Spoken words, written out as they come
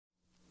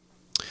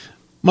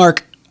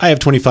Mark, I have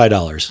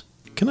 $25.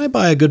 Can I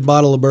buy a good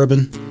bottle of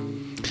bourbon?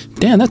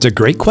 Dan, that's a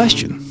great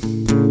question.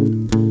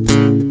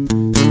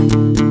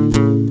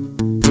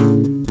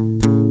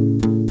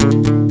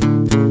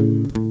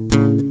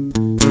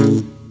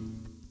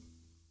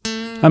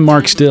 I'm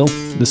Mark Still.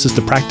 This is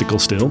The Practical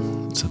Still.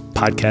 It's a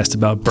podcast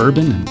about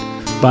bourbon and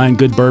buying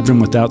good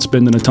bourbon without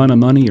spending a ton of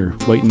money or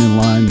waiting in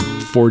line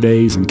 4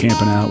 days and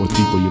camping out with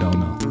people you don't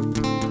know.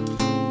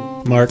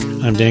 Mark,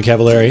 I'm Dan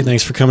Cavallari.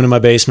 Thanks for coming to my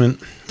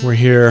basement. We're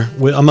here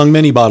among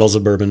many bottles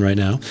of bourbon right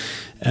now.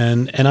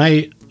 And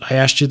I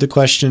asked you the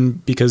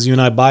question because you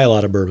and I buy a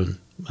lot of bourbon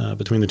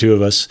between the two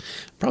of us.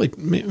 Probably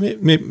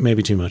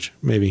maybe too much.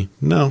 Maybe.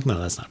 No,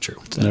 that's not true.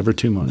 It's never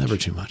too much. Never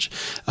too much.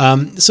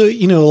 So,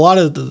 a lot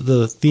of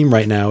the theme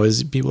right now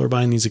is people are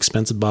buying these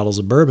expensive bottles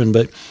of bourbon,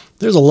 but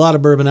there's a lot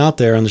of bourbon out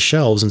there on the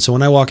shelves. And so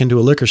when I walk into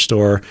a liquor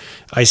store,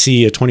 I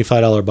see a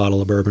 $25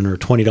 bottle of bourbon or a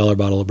 $20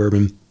 bottle of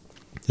bourbon.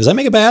 Does that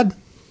make it bad?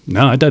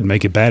 No, it doesn't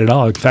make it bad at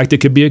all. In fact, it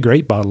could be a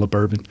great bottle of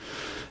bourbon.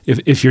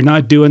 If you're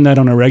not doing that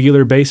on a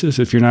regular basis,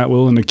 if you're not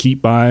willing to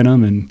keep buying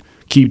them and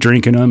keep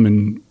drinking them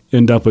and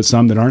end up with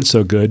some that aren't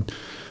so good,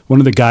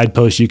 one of the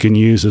guideposts you can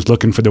use is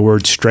looking for the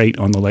word straight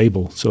on the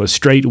label. So a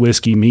straight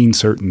whiskey means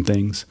certain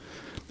things,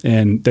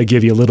 and they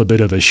give you a little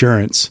bit of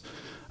assurance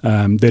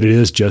that it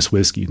is just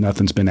whiskey.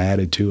 Nothing's been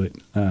added to it.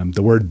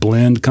 The word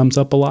blend comes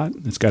up a lot.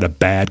 It's got a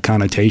bad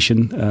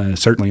connotation,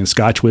 certainly in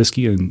Scotch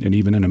whiskey and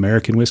even in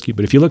American whiskey.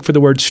 But if you look for the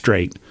word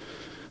straight,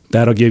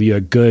 that'll give you a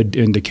good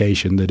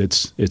indication that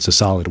it's a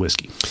solid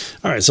whiskey.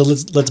 All right, so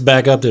let's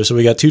back up there. So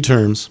we got two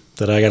terms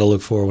that I got to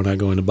look for when I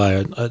go in to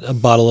buy a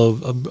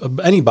bottle of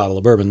any bottle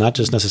of bourbon, not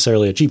just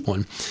necessarily a cheap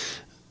one.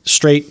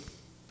 Straight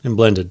and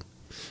blended.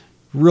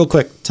 Real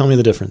quick, tell me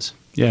the difference.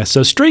 Yeah,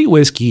 so straight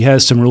whiskey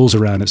has some rules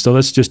around it. So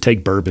let's just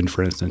take bourbon,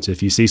 for instance.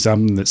 If you see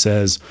something that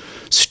says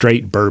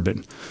straight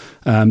bourbon,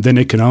 then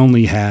it can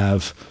only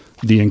have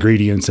the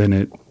ingredients in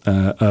it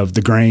of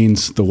the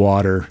grains, the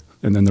water,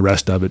 and then the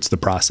rest of it's the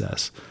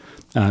process.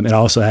 It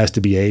also has to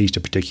be aged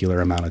a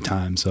particular amount of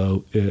time.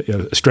 So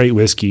a straight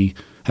whiskey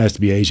has to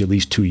be aged at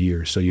least 2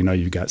 years, so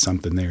you've got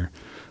something there.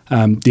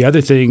 The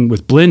other thing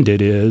with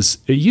blended is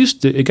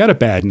it got a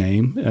bad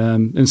name.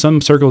 In some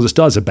circles, it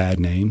still has a bad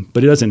name,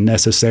 but it doesn't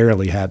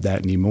necessarily have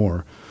that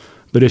anymore.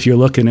 But if you're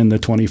looking in the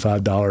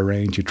 $25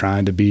 range, you're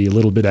trying to be a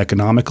little bit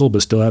economical,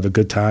 but still have a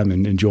good time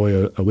and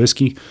enjoy a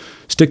whiskey,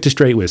 stick to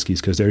straight whiskeys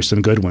because there's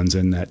some good ones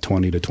in that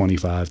 $20 to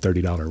 $25,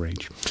 $30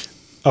 range.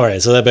 All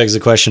right, so that begs the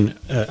question,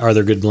 are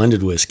there good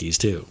blended whiskeys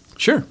too?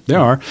 Sure, there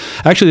are.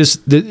 Actually,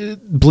 the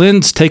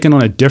blend's taken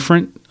on a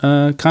different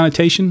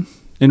connotation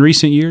in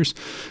recent years.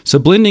 So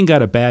blending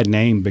got a bad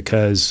name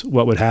because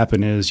what would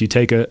happen is you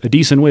take a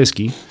decent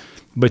whiskey,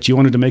 but you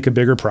wanted to make a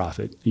bigger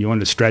profit. You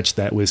wanted to stretch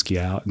that whiskey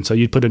out, and so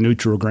you'd put a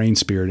neutral grain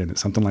spirit in it,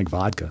 something like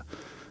vodka.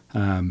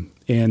 And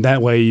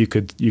that way you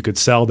could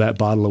sell that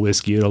bottle of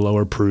whiskey at a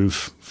lower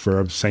proof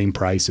for the same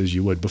price as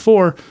you would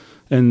before,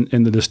 and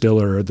the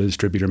distiller or the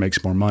distributor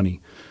makes more money.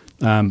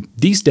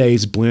 These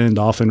days, blend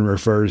often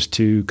refers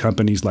to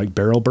companies like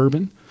Barrel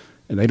Bourbon,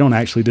 and they don't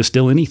actually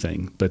distill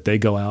anything, but they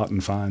go out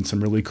and find some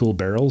really cool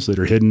barrels that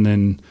are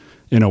hidden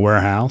in a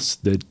warehouse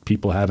that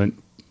people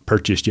haven't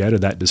purchased yet or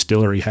that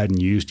distillery hadn't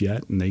used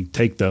yet, and they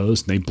take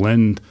those and they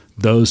blend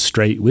those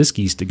straight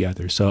whiskeys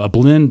together. So a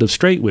blend of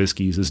straight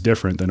whiskeys is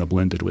different than a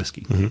blended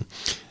whiskey. Mm-hmm.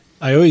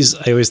 I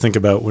always think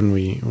about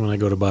when I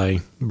go to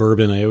buy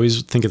bourbon, I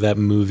always think of that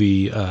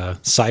movie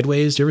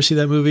Sideways. Do you ever see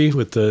that movie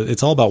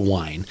it's all about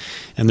wine,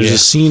 and there's a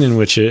scene in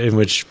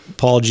which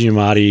Paul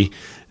Giamatti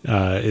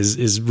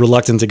is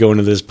reluctant to go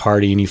into this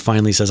party, and he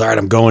finally says, "All right,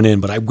 I'm going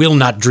in, but I will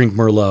not drink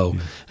Merlot."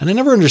 Yeah. And I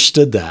never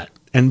understood that.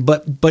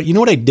 But you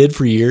know what I did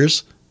for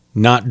years?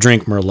 Not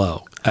drink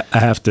Merlot. I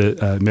have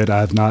to admit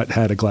I've not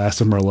had a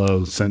glass of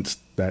Merlot since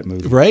that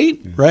movie. Right,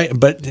 yeah. Right.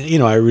 But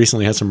I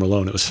recently had some Merlot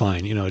and it was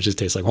fine. It just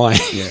tastes like wine.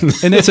 Yeah.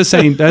 And it's the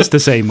same. That's the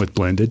same with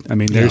blended. I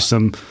mean, there's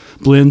some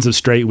blends of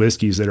straight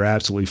whiskeys that are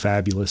absolutely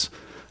fabulous.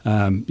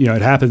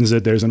 It happens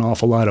that there's an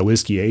awful lot of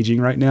whiskey aging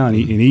right now, and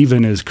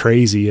even as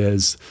crazy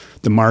as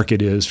the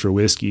market is for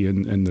whiskey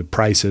and the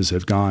prices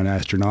have gone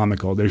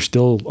astronomical, there's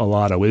still a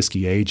lot of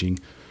whiskey aging.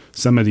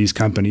 Some of these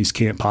companies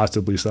can't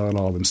possibly sell it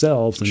all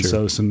themselves, and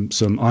so some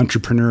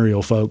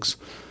entrepreneurial folks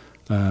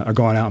are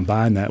going out and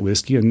buying that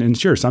whiskey. And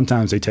sure,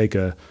 sometimes they take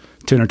a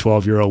 10 or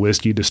 12-year-old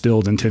whiskey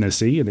distilled in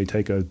Tennessee, and they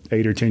take a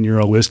 8 or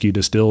 10-year-old whiskey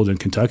distilled in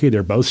Kentucky.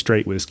 They're both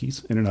straight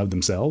whiskeys in and of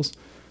themselves.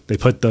 They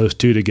put those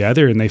two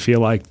together, and they feel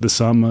like the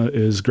sum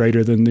is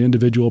greater than the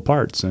individual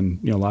parts.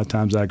 And a lot of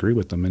times I agree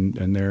with them,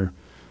 and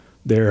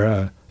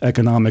they're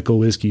economical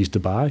whiskeys to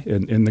buy.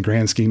 And in the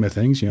grand scheme of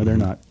things, they're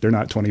not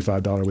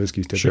 $25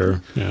 whiskeys typically.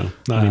 Sure, yeah,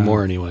 not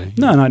anymore anyway.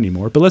 No, not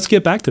anymore. But let's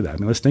get back to that. I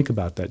mean, let's think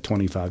about that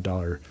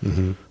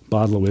 $25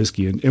 bottle of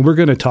whiskey, and we're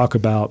going to talk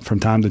about from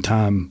time to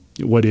time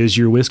what is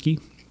your whiskey.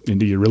 And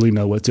do you really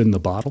know what's in the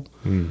bottle?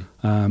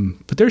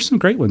 But there's some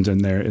great ones in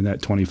there in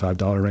that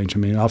 $25 range. I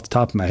mean, off the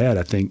top of my head,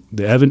 I think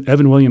the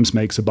Evan Williams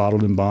makes a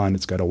bottled in bond.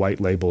 It's got a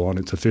white label on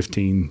it. It's a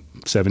 $15,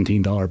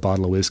 $17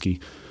 bottle of whiskey.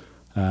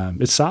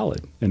 It's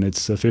solid, and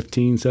it's a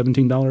 $15,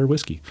 $17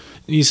 whiskey.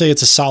 You say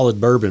it's a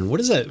solid bourbon. What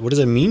does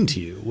that mean to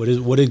you?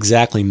 What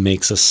exactly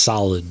makes a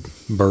solid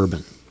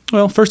bourbon?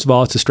 Well, first of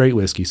all, it's a straight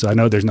whiskey, so I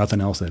know there's nothing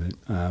else in it.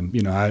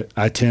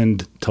 I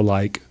tend to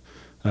like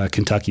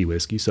Kentucky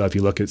whiskey. So if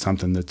you look at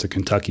something that's a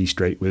Kentucky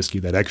straight whiskey,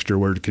 that extra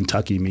word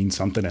Kentucky means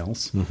something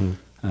else.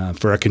 Mm-hmm.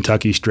 For a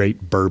Kentucky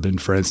straight bourbon,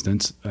 for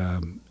instance,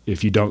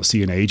 if you don't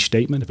see an age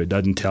statement, if it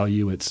doesn't tell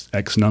you it's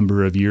X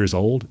number of years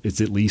old, it's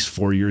at least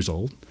 4 years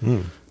old.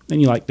 Mm.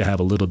 And you like to have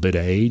a little bit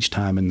of age.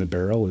 Time in the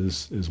barrel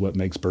is what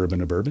makes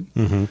bourbon a bourbon.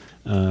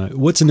 Mm-hmm.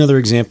 What's another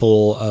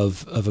example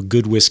of a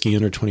good whiskey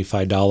under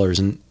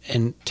 $25?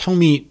 And tell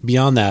me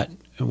beyond that,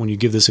 when you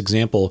give this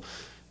example,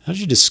 how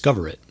did you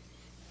discover it?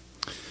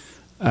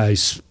 I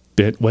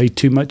spent way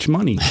too much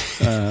money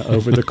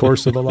over the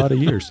course of a lot of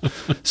years.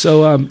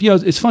 So,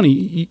 it's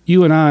funny.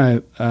 You and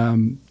I,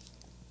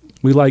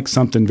 we like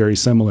something very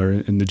similar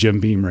in the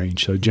Jim Beam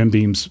range. So Jim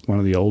Beam's one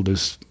of the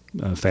oldest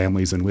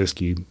families in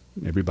whiskey.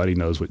 Everybody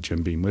knows what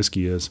Jim Beam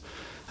whiskey is.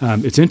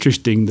 It's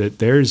interesting that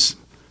there's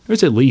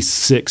at least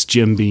 6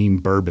 Jim Beam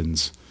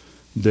bourbons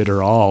that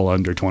are all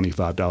under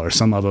 $25.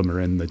 Some of them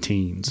are in the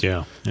teens.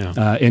 Yeah.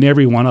 And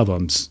every one of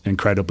them's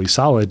incredibly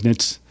solid.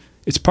 And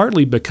it's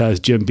partly because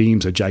Jim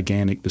Beam's a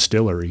gigantic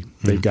distillery.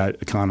 They've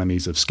got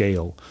economies of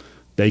scale.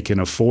 They can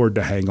afford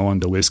to hang on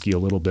to whiskey a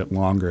little bit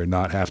longer and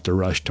not have to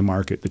rush to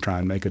market to try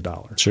and make a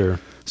dollar. Sure.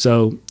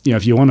 So,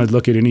 if you want to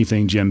look at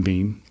anything Jim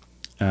Beam,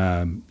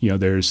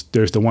 there's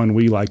the one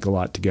we like a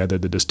lot together,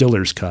 the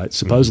Distiller's Cut,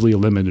 supposedly a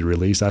limited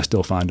release. I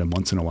still find them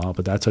once in a while,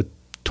 but that's a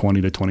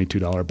 $20 to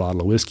 $22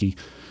 bottle of whiskey.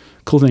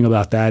 Cool thing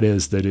about that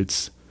is that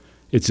it's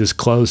as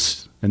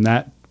close, and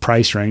that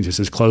price range is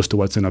as close to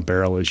what's in a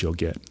barrel as you'll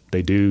get.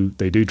 They do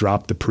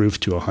drop the proof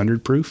to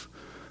 100 proof,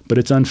 but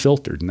it's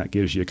unfiltered, and that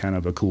gives you kind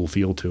of a cool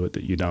feel to it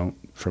that you don't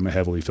from a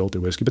heavily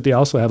filtered whiskey. But they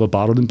also have a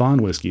bottled and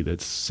bond whiskey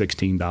that's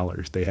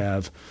 $16. They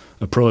have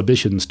a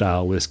Prohibition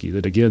style whiskey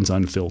that again is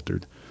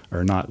unfiltered,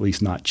 or not, at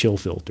least not chill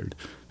filtered.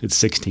 It's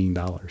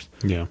 $16.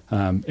 Yeah.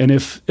 And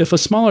if a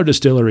smaller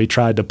distillery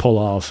tried to pull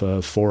off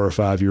a 4 or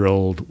 5 year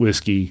old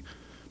whiskey,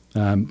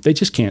 they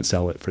just can't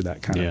sell it for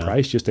that kind of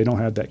price. Just they don't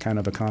have that kind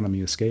of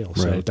economy of scale.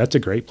 So that's a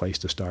great place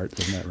to start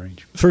in that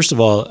range. First of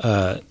all,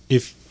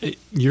 if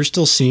you're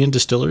still seeing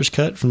Distiller's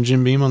Cut from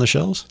Jim Beam on the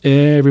shelves?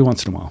 Every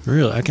once in a while.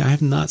 Really? I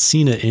have not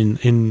seen it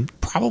in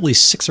probably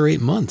 6 or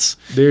 8 months.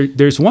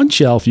 There's one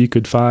shelf you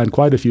could find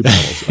quite a few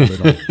bottles of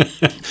it on.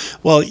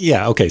 Well,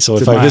 yeah, okay. So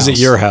if I visit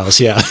your house,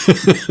 yeah.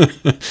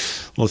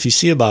 Well, if you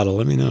see a bottle,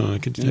 let me know. I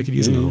could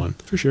use another one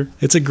for sure.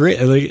 It's a great,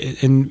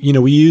 and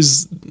we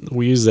use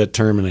that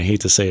term, and I hate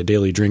to say a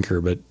daily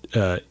drinker, but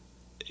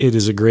it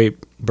is a great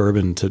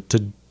bourbon to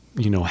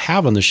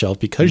have on the shelf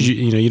because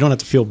you don't have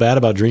to feel bad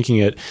about drinking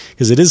it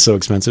because it is so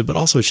expensive, but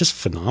also it's just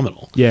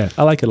phenomenal. Yeah,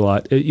 I like it a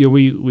lot.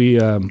 We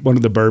one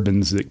of the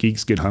bourbons that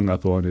geeks get hung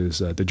up on is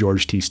the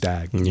George T.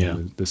 Stagg. Yeah,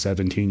 the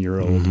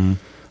 17-year-old. Mm-hmm.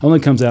 Only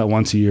comes out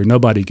once a year.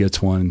 Nobody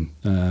gets one.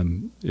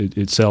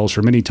 It sells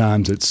for many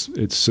times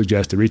its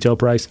suggested retail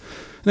price.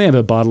 And they have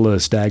a bottle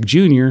of Stagg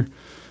Junior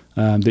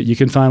that you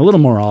can find a little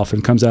more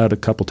often. Comes out a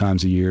couple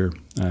times a year.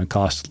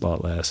 Costs a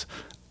lot less.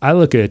 I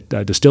look at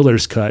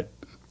Distiller's Cut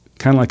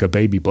kind of like a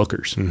baby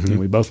Booker's. Mm-hmm.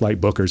 We both like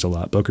Booker's a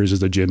lot. Booker's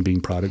is the Jim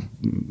Beam product.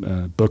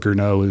 Booker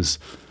No is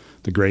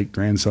the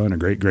great-grandson or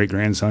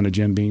great-great-grandson of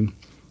Jim Beam,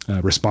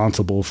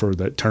 responsible for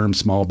that term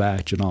small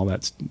batch and all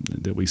that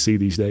we see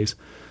these days.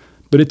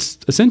 But it's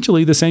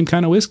essentially the same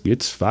kind of whiskey.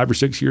 It's 5 or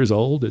 6 years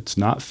old. It's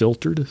not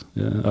filtered,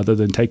 other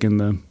than taking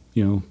the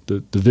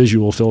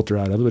visual filter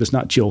out of it. But it's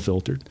not chill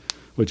filtered,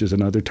 which is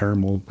another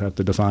term we'll have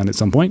to define at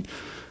some point.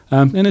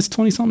 And it's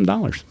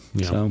 $20-something.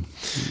 Yeah. So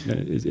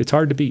it's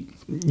hard to beat.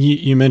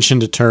 You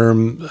mentioned a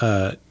term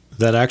that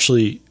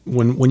actually,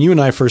 when you and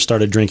I first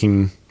started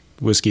drinking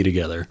whiskey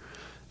together,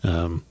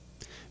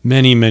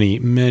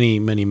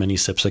 many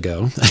sips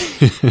ago,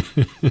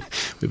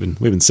 we've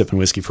been sipping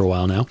whiskey for a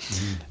while now.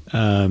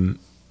 Mm-hmm.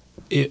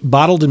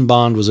 Bottled and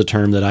bond was a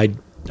term that I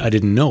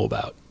didn't know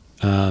about.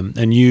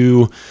 And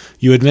you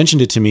had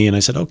mentioned it to me, and I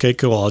said, okay,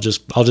 cool. I'll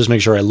just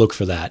make sure I look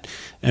for that.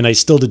 And I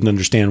still didn't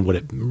understand what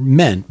it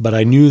meant, but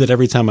I knew that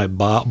every time I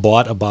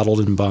bought a bottled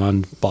and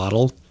bond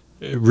bottle,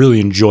 I really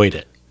enjoyed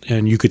it.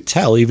 And you could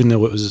tell, even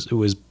though it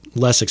was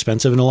less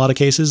expensive in a lot of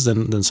cases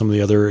than some of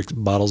the other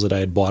bottles that I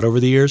had bought over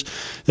the years,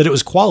 that it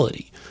was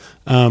quality.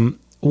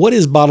 What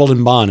is bottled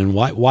and bond, and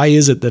why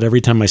is it that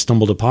every time I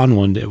stumbled upon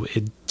one,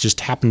 it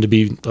just happened to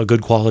be a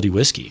good quality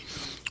whiskey?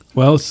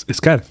 Well, it's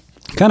kind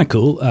of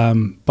cool.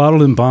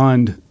 Bottled and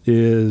Bond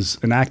is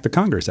an act of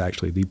Congress,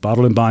 actually. The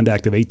Bottled and Bond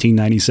Act of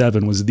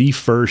 1897 was the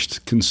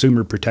first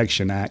consumer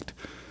protection act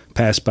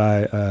passed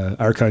by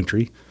our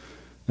country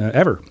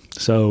ever.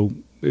 So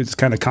it's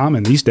kind of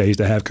common these days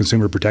to have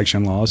consumer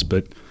protection laws,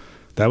 but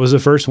that was the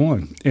first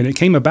one. And it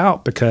came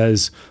about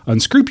because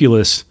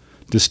unscrupulous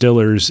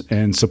distillers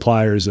and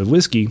suppliers of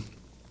whiskey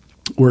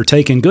were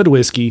taking good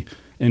whiskey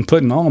and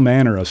putting all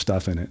manner of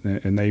stuff in it.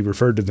 And they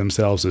referred to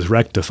themselves as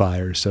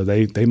rectifiers. So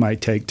they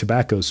might take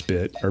tobacco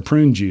spit or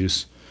prune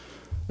juice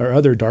or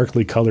other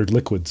darkly colored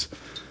liquids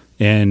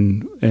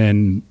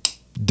and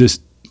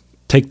just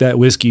take that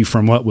whiskey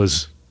from what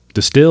was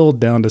distilled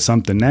down to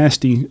something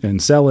nasty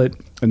and sell it.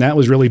 And that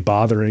was really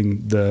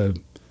bothering the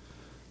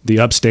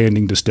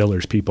upstanding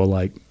distillers, people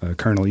like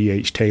Colonel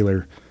E.H.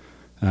 Taylor.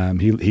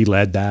 He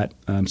led that.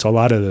 So a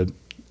lot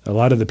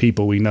of the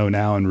people we know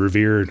now and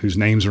revere, whose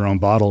names are on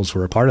bottles,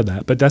 were a part of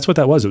that. But that's what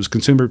that was. It was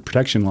consumer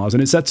protection laws,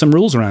 and it set some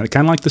rules around it,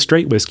 kind of like the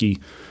straight whiskey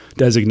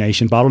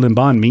designation. Bottled in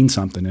bond means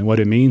something, and what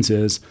it means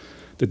is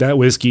that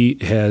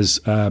whiskey has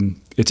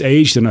it's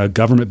aged in a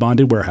government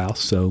bonded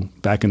warehouse. So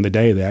back in the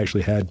day, they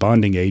actually had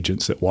bonding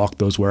agents that walked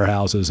those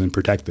warehouses and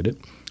protected it.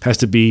 Has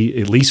to be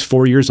at least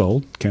 4 years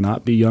old,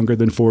 cannot be younger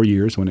than 4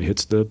 years when it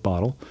hits the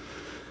bottle.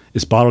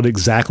 It's bottled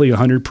exactly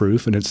 100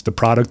 proof, and it's the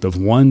product of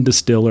one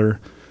distiller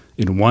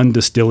in one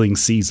distilling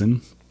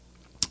season.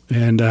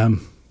 And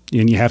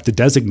you have to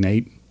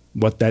designate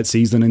what that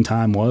season and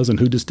time was and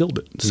who distilled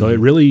it. So it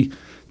really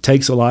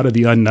takes a lot of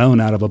the unknown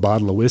out of a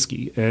bottle of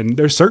whiskey. And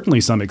there's certainly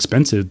some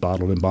expensive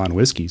bottled and bond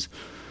whiskeys.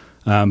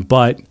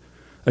 But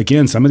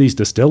again, some of these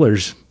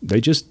distillers, they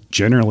just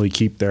generally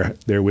keep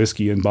their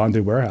whiskey in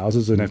bonded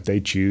warehouses. And if they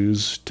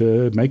choose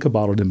to make a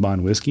bottled and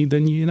bond whiskey,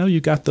 then,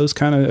 you got those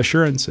kind of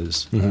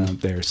assurances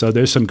there. So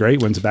there's some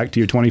great ones. Back to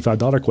your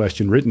 $25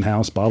 question,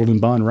 Rittenhouse bottled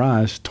and bond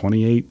rye,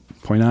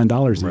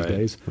 $28.9 these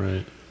days.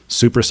 Right.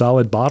 Super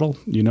solid bottle.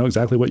 You know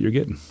exactly what you're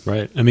getting.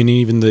 Right. I mean,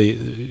 even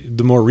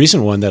the more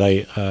recent one that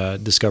I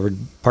discovered,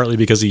 partly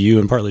because of you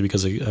and partly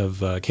because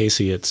of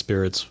Casey at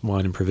Spirits,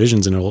 Wine, and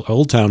Provisions in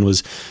Old Town,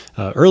 was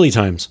Early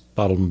Times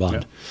Bottled and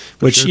Bond.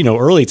 Which, sure.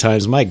 Early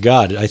Times, my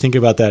God, I think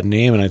about that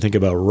name and I think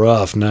about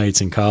rough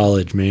nights in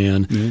college,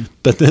 man. Mm.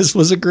 But this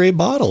was a great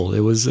bottle.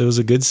 It was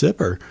a good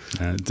sipper.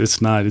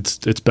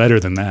 It's better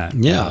than that.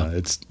 Yeah.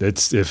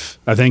 It's if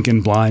I think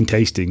in blind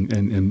tasting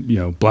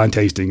and blind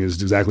tasting is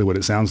exactly what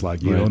it sounds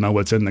like. You don't know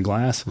what's in the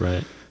glass.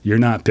 Right. You're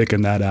not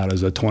picking that out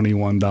as a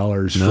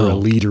 $21 for a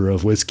liter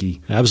of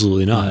whiskey.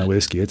 Absolutely not.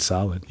 Whiskey, it's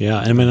solid.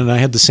 Yeah, and I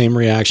had the same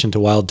reaction to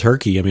Wild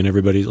Turkey. I mean,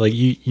 everybody, like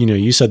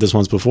you said this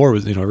once before.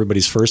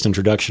 Everybody's first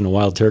introduction to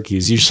Wild Turkey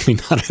is usually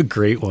not a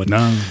great one.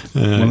 No,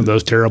 one of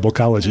those terrible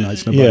college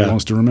nights nobody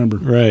wants to remember.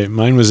 Right.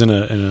 Mine was in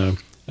an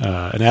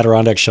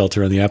Adirondack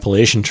shelter on the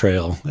Appalachian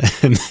Trail,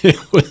 and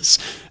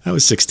I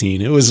was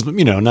 16. It was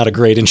not a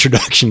great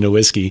introduction to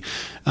whiskey,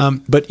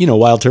 but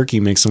Wild Turkey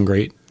makes some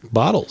great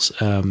bottles.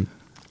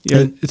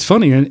 Yeah, it's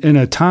funny. In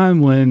a time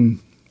when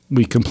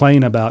we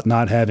complain about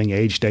not having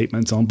age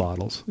statements on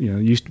bottles,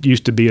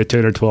 used to be a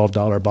 $10 or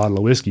 $12 bottle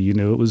of whiskey. You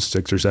knew it was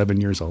 6 or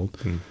 7 years old.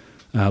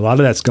 A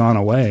lot of that's gone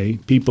away.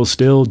 People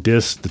still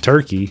diss the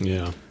turkey.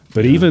 Yeah.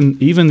 But even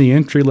the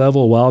entry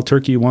level Wild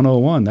Turkey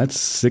 101, that's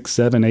 6,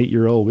 7, 8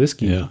 year old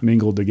whiskey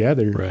mingled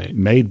together,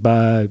 made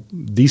by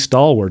the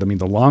stalwart. I mean,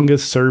 the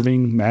longest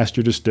serving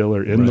master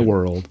distiller in the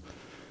world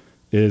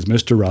is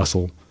Mr.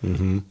 Russell.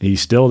 Mm-hmm.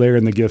 He's still there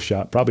in the gift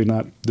shop, probably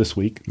not this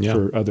week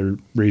for other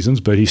reasons,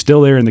 but he's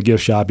still there in the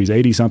gift shop. He's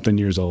 80-something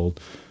years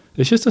old.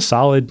 It's just a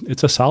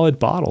solid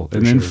bottle.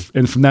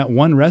 And from that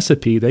one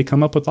recipe, they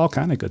come up with all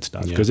kind of good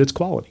stuff because it's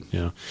quality.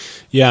 Yeah.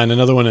 Yeah. And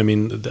another one, I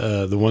mean,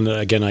 the one that,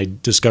 again, I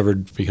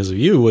discovered because of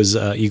you was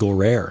Eagle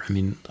Rare. I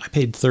mean, I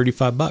paid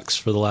 $35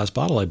 for the last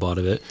bottle I bought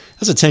of it.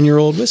 That's a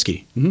 10-year-old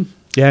whiskey. Mm-hmm.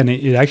 Yeah. And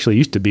it actually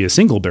used to be a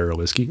single barrel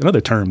whiskey, another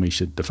term we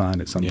should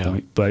define at some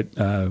point. But,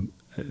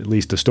 at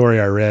least the story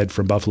I read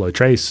from Buffalo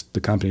Trace,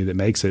 the company that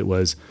makes it,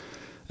 was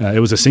it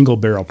was a single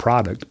barrel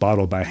product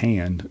bottled by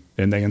hand,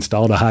 and they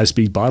installed a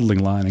high-speed bottling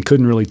line and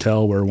couldn't really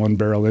tell where one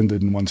barrel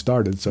ended and one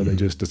started, so they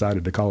just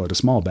decided to call it a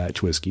small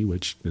batch whiskey,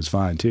 which is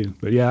fine too.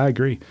 But yeah, I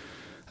agree.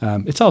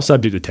 It's all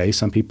subject to taste.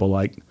 Some people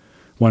like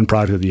one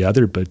product or the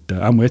other, but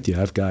I'm with you.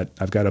 I've got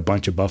a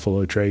bunch of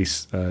Buffalo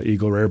Trace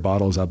Eagle Rare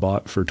bottles I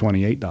bought for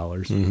 $28.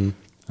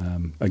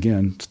 Mm-hmm.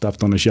 Again,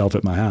 stuffed on the shelf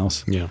at my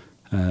house. Yeah.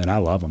 And I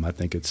love them. I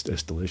think it's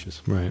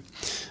delicious. Right.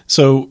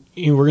 So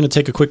we're going to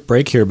take a quick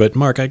break here, but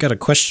Mark, I got a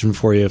question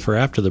for you for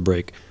after the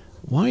break.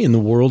 Why in the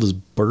world is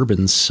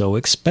bourbon so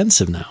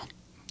expensive now?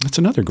 That's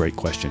another great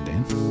question,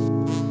 Dan.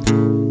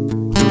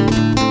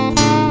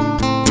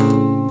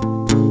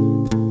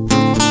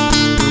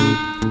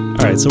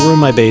 All right, so we're in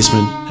my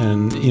basement,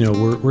 and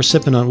we're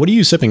sipping on. What are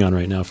you sipping on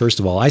right now? First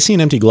of all, I see an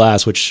empty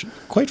glass, which,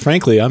 quite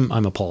frankly,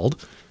 I'm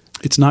appalled.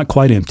 It's not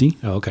quite empty.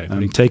 Oh, okay.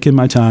 I'm taking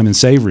my time and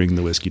savoring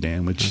the whiskey,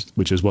 Dan,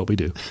 which is what we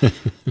do.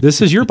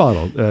 This is your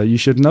bottle. You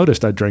should have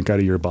noticed I drank out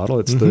of your bottle.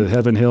 It's the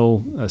Heaven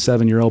Hill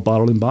 7-year-old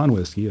bottled in bond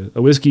whiskey,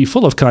 a whiskey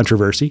full of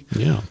controversy.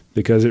 Yeah.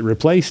 Because it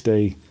replaced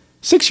a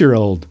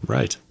 6-year-old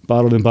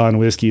bottled in bond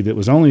whiskey that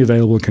was only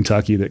available in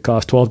Kentucky that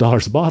cost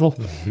 $12 a bottle.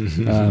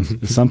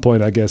 At some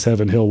point, I guess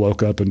Heaven Hill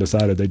woke up and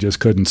decided they just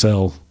couldn't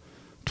sell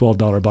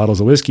 $12 bottles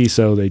of whiskey,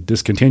 so they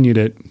discontinued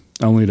it,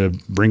 only to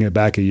bring it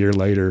back a year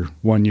later,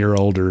 1 year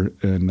older,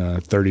 and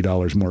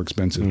 $30 more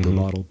expensive per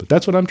bottle. But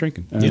that's what I'm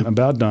drinking. I'm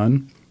about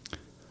done.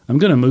 I'm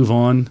going to move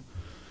on.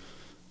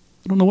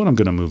 I don't know what I'm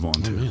going to move on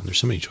to. Man, there's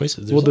so many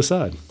choices. We'll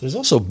decide. There's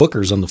also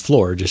Booker's on the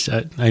floor.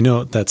 I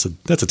know that's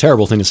a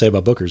terrible thing to say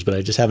about Booker's, but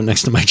I just have it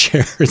next to my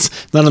chair.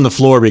 It's not on the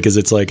floor because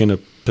it's like in a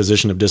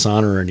position of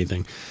dishonor or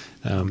anything.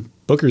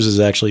 Booker's is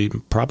actually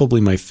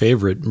probably my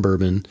favorite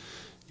bourbon.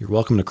 You're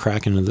welcome to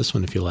crack into this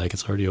one if you like.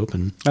 It's already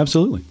open.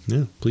 Absolutely.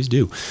 Yeah, please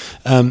do.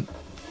 And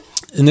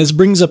this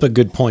brings up a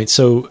good point.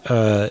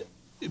 So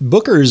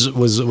Booker's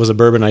was a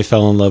bourbon I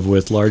fell in love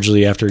with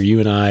largely after you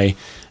and I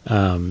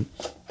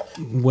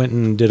went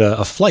and did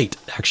a flight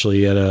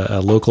actually at a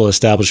local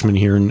establishment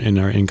here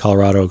in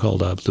Colorado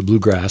called the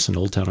Bluegrass in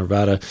Old Town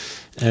Arvada,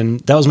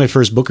 and that was my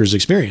first Booker's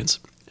experience.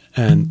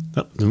 And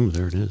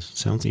there it is.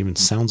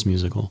 Sounds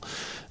musical.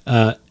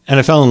 And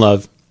I fell in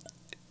love.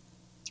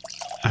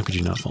 How could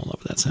you not fall in love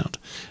with that sound?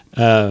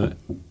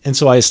 And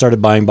so I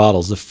started buying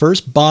bottles. The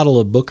first bottle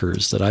of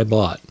Booker's that I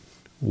bought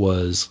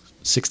was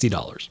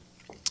 $60.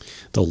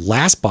 The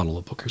last bottle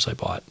of Booker's I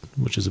bought,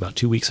 which is about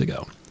 2 weeks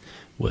ago,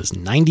 was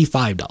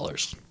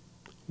 $95.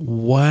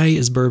 Why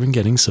is bourbon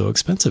getting so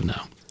expensive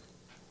now?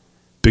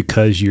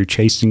 Because you're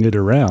chasing it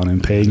around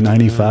and paying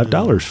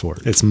 $95 for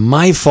it. It's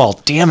my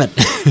fault. Damn it.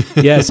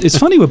 Yeah, it's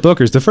funny with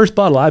Booker's. The first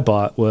bottle I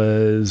bought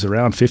was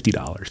around $50,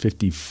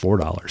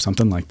 $54,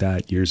 something like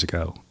that years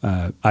ago.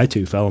 I,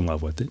 too, fell in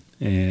love with it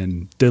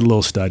and did a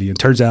little study. And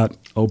turns out,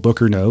 old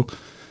Booker No,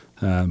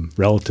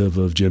 relative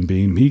of Jim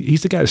Beam,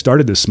 he's the guy who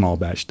started this small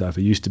batch stuff.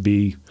 It used to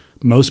be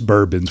most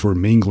bourbons were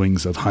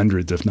minglings of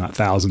hundreds, if not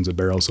thousands, of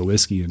barrels of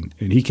whiskey. And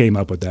he came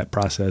up with that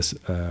process,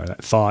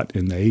 that thought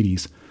in the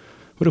 80s.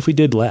 What if we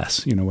did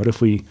less? What if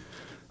we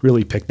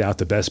really picked out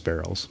the best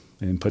barrels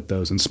and put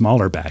those in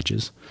smaller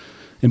batches?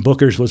 And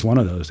Booker's was one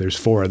of those. There's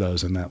 4 of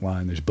those in that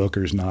line. There's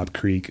Booker's, Knob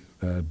Creek,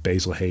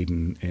 Basil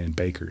Hayden, and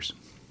Baker's.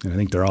 And I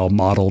think they're all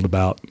modeled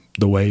about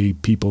the way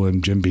people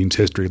in Jim Beam's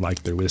history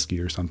like their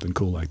whiskey or something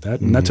cool like that.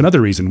 And that's another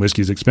reason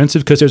whiskey is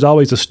expensive, because there's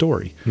always a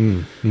story.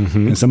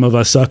 And some of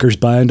us suckers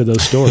buy into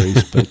those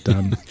stories. But,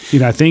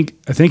 I think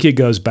it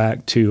goes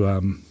back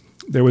to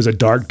there was a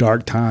dark,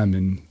 dark time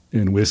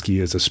in whiskey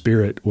as a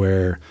spirit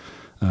where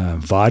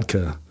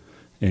vodka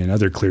and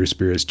other clear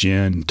spirits,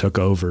 gin, took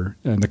over,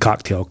 and the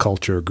cocktail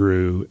culture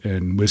grew,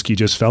 and whiskey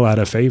just fell out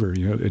of favor.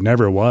 It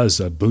never was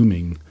a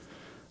booming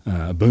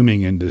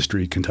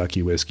industry,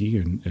 Kentucky whiskey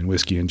and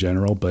whiskey in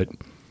general, but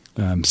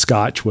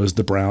Scotch was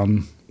the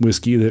brown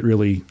whiskey that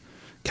really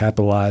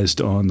capitalized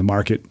on the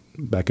market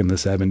back in the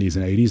 70s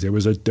and 80s.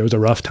 There was a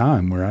rough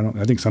time where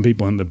I think some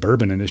people in the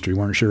bourbon industry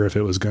weren't sure if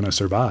it was going to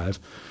survive.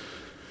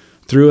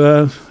 Through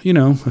a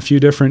few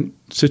different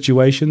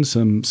situations,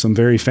 some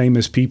very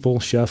famous people,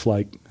 chef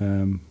like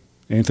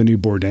Anthony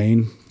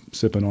Bourdain,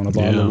 sipping on a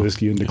bottle of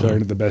whiskey and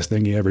declaring it the best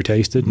thing he ever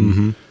tasted.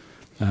 And,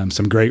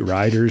 some great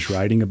writers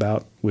writing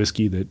about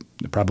whiskey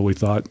that probably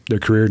thought their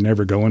career would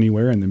never go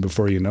anywhere, and then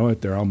before you know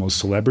it, they're almost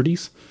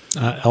celebrities.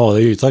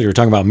 You thought you were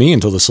talking about me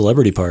until the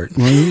celebrity part.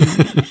 Well,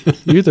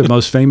 you're the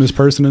most famous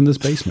person in this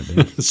basement,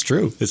 dude. It's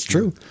true. It's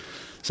true.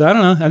 So I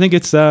don't know. I think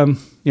it's I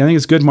think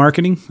it's good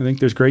marketing. I think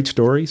there's great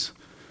stories.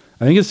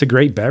 I think it's a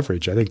great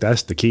beverage. I think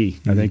that's the key.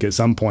 I think at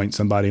some point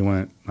somebody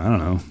went, I don't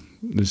know,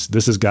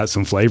 this has got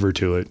some flavor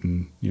to it,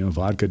 and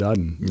vodka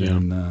doesn't,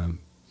 and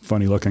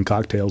funny looking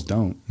cocktails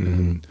don't.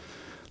 And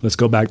let's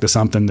go back to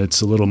something that's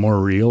a little more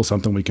real,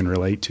 something we can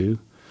relate to.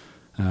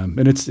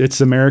 And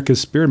it's America's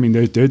spirit. I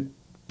mean,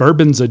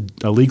 bourbon's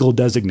a legal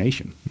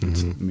designation.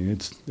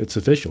 It's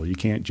official. You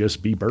can't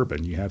just be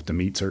bourbon. You have to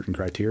meet certain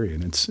criteria,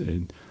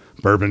 and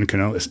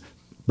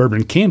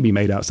bourbon can be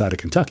made outside of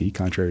Kentucky,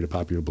 contrary to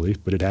popular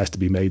belief, but it has to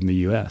be made in the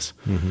U.S.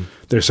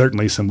 There's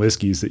certainly some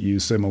whiskeys that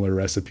use similar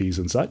recipes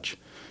and such.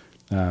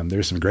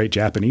 There's some great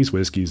Japanese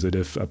whiskeys that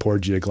if I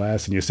poured you a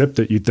glass and you sipped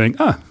it, you'd think,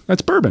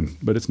 that's bourbon,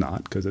 but it's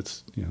not, because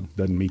it's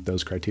doesn't meet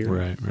those criteria.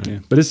 Right. Yeah.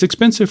 But it's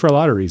expensive for a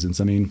lot of reasons.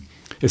 I mean,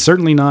 it's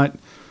certainly not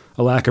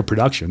a lack of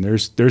production.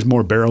 There's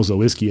more barrels of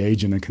whiskey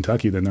aging in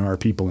Kentucky than there are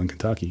people in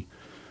Kentucky.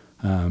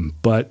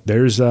 But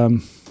there's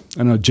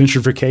I know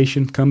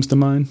gentrification comes to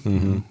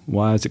mind.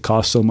 Why does it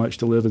cost so much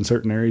to live in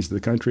certain areas of the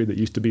country that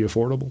used to be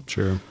affordable?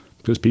 Sure.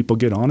 Because people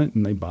get on it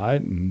and they buy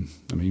it. And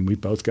I mean,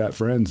 we've both got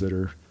friends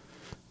that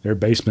their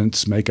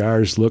basements make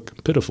ours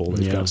look pitiful.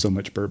 They've got so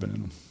much bourbon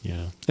in them.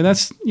 Yeah. And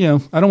that's,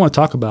 I don't want to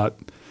talk about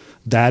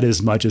that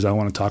as much as I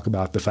want to talk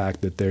about the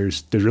fact that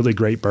there's really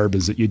great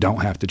bourbons that you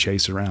don't have to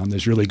chase around.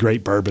 There's really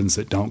great bourbons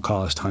that don't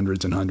cost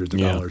hundreds and hundreds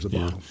of dollars a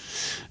bottle.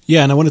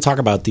 Yeah. And I want to talk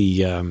about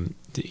the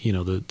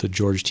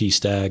George T.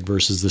 Stagg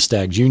versus the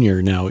Stagg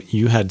Jr. Now,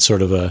 you had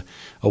sort of a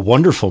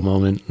wonderful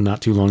moment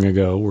not too long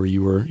ago where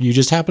you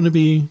just happened to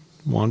be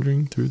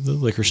wandering through the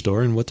liquor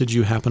store, and what did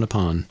you happen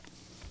upon?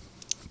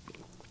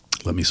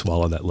 Let me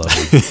swallow that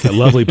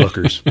lovely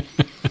Booker's.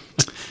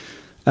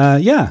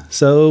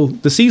 So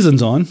the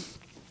season's on.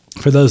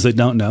 For those that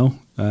don't know,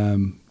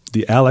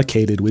 the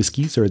allocated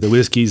whiskeys are the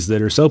whiskeys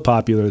that are so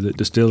popular that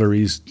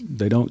distilleries,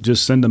 they don't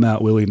just send them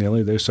out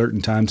willy-nilly. There's certain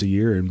times a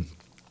year, and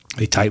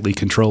they tightly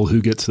control who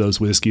gets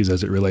those whiskeys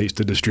as it relates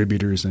to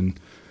distributors and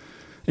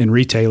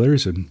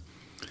retailers. And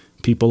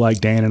people like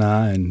Dan and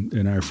I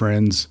and our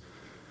friends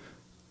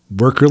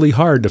work really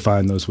hard to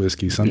find those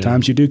whiskeys.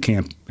 Sometimes you do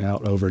camp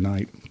out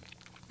overnight.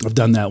 I've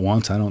done that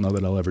once. I don't know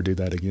that I'll ever do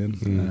that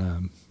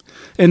again.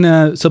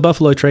 And so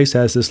Buffalo Trace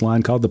has this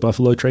line called the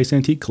Buffalo Trace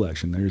Antique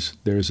Collection.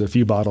 There's a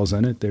few bottles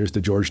in it. There's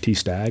the George T.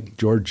 Stagg.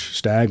 George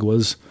Stagg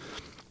was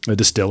a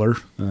distiller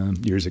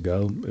years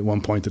ago. At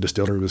one point, the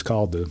distillery was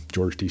called the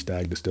George T.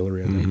 Stagg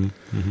Distillery, I think.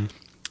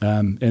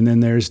 And then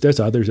there's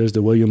others. There's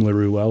the William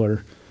LaRue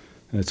Weller.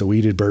 It's a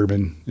wheated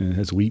bourbon. And it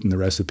has wheat in the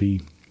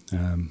recipe.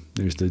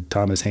 There's the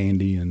Thomas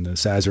Handy and the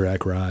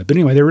Sazerac Rye. But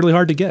anyway, they're really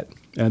hard to get.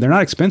 They're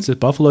not expensive.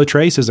 Buffalo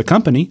Trace is a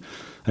company.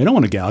 I don't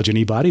want to gouge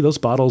anybody. Those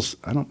bottles,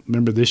 I don't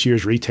remember this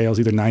year's retail is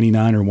either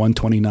 $99 or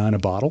 $129 a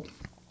bottle.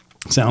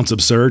 Sounds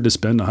absurd to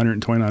spend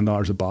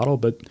 $129 a bottle,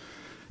 but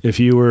if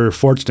you were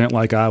fortunate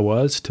like I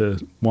was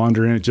to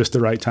wander in at just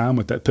the right time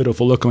with that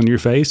pitiful look on your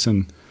face,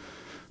 and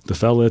the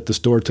fella at the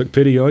store took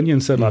pity on you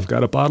and said, I've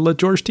got a bottle of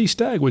George T.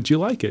 Stagg, would you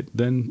like it?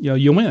 Then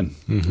you win.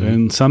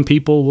 And some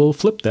people will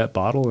flip that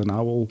bottle, and I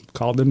will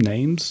call them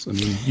names. I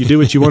mean, you do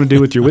what you want to do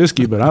with your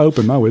whiskey, but I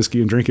open my whiskey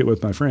and drink it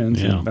with my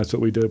friends. And that's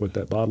what we did with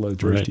that bottle of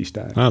George T.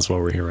 Stagg. Well, that's why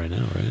we're here right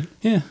now, right?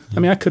 Yeah.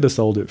 I mean, I could have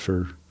sold it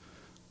for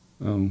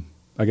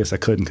I guess I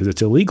couldn't because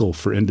it's illegal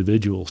for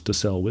individuals to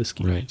sell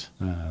whiskey. Right.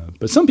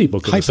 But some people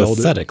could have sold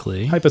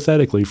it.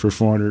 Hypothetically. For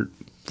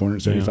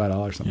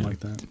 $475, something like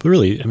that. But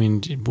really, I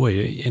mean,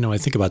 boy, I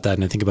think about that,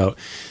 and I think about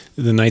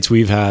the nights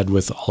we've had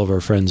with all of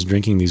our friends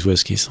drinking these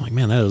whiskeys. I'm like,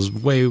 man,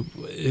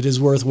 it is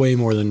worth way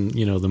more than,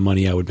 the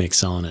money I would make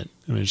selling it.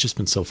 I mean, it's just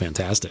been so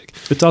fantastic.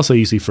 It's also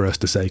easy for us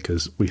to say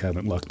because we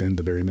haven't lucked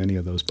into very many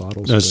of those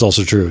bottles. That's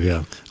also true,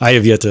 yeah. I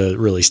have yet to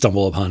really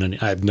stumble upon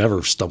I've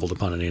never stumbled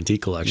upon an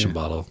antique collection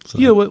bottle.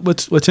 So.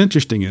 What's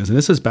interesting is, and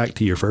this is back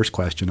to your first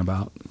question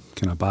about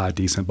can I buy a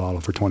decent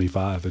bottle for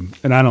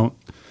 $25, and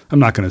I'm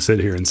not going to sit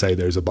here and say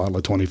there's a bottle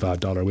of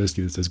 $25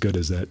 whiskey that's as good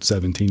as that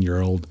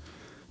 17-year-old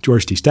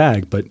George T.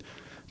 Stagg, but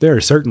there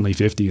are certainly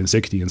 $50 and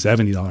 $60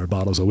 and $70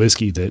 bottles of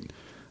whiskey that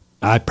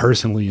I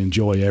personally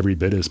enjoy every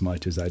bit as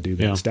much as I do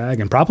that Stagg.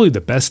 And probably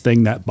the best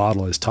thing that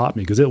bottle has taught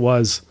me, because it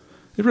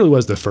really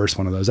was the first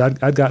one of those.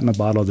 I'd gotten a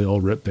bottle of the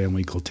old Rip Van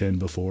Winkle 10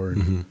 before,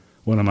 and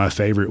one of my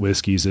favorite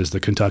whiskeys is the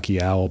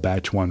Kentucky Owl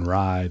Batch 1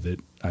 Rye that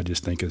I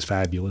just think is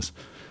fabulous.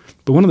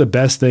 But one of the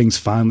best things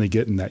finally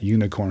getting that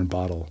unicorn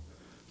bottle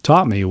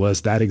taught me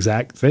was that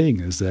exact thing,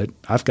 is that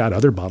I've got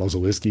other bottles of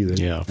whiskey that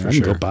I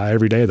can go buy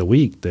every day of the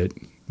week that,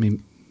 I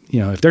mean,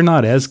 if they're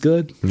not as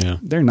good,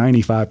 they're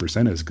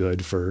 95% as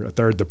good for a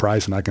third the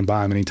price, and I can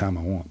buy them anytime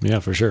I want. Yeah,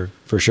 for sure.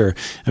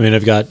 I mean,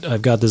 I've got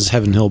this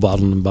Heaven Hill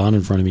bottle and bond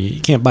in front of me.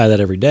 You can't buy that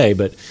every day,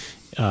 but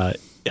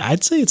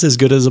I'd say it's as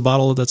good as a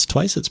bottle that's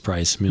twice its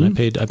price. I mean, I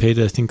paid I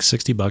think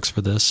 $60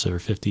 for this, or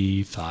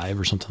 $55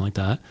 or something like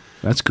that.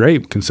 That's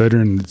great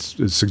considering its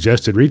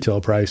suggested retail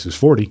price is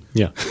 $40.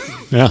 Yeah,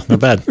 not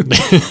bad.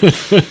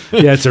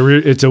 Yeah,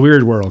 it's a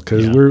weird world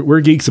because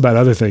we're geeks about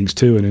other things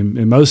too, and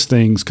in most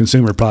things,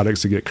 consumer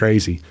products that get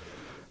crazy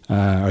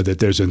are that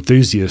there's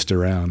enthusiasts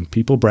around.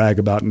 People brag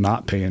about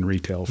not paying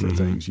retail for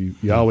things.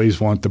 You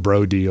always want the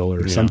bro deal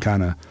or some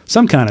kind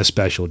of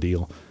special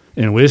deal.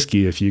 In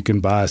whiskey, if you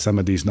can buy some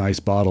of these nice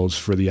bottles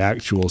for the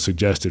actual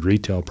suggested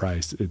retail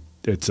price,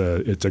 it's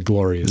a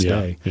glorious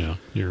day. Yeah,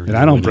 and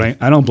I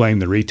don't blame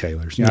the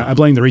retailers. I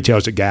blame the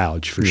retailers that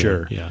gouge for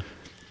sure. Yeah,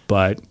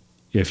 but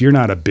if you're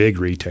not a big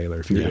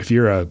retailer, if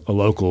you're a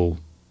local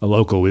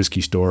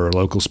whiskey store or a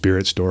local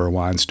spirit store or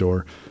wine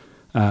store,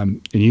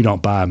 and you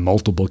don't buy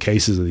multiple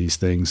cases of these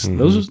things,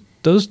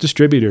 those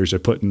distributors are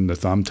putting the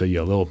thumb to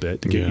you a little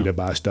bit to get you to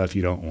buy stuff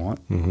you don't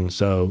want.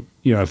 So,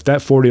 if that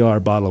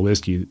 $40 bottle of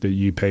whiskey that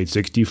you paid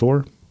 $60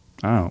 for,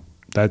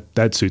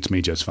 that suits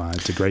me just fine.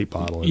 It's a great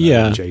bottle, and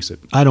I would chase it.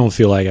 I don't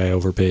feel like I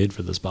overpaid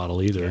for this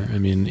bottle either. Yeah. I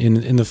mean,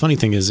 and the funny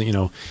thing is,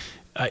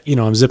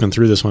 I'm zipping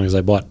through this one because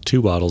I bought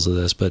 2 bottles of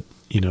this, but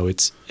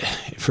it's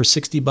for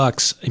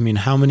 $60. I mean,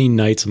 how many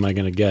nights am I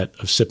going to get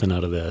of sipping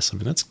out of this? I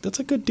mean, that's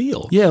a good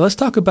deal. Yeah, let's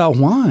talk about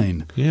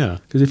wine. Yeah,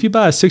 because if you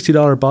buy a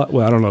 $60 bottle,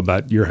 well, I don't know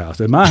about your house.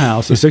 At my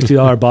house, a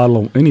 $60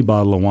 bottle, any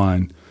bottle of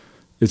wine,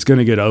 it's going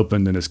to get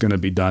opened and it's going to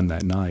be done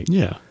that night.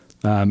 Yeah,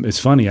 it's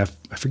funny. I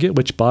forget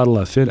which bottle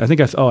I finished. I think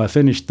I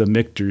finished the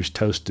Michter's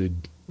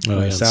Toasted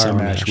Sour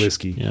Mash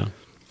whiskey. Yeah.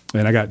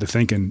 And I got to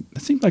thinking,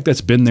 it seems like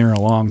that's been there a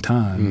long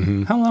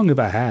time. How long have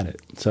I had it?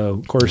 So,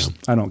 of course,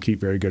 I don't keep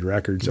very good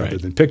records other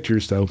than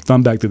pictures. So,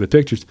 thumb back to the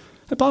pictures.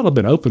 That bottle had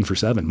been open for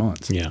 7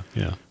 months. Yeah.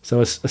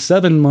 So, a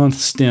 7-month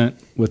stint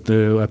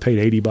I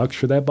paid $80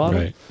 for that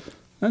bottle. Right.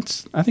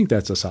 I think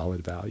that's a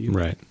solid value.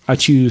 Right. I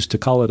choose to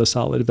call it a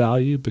solid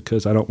value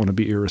because I don't want to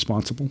be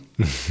irresponsible.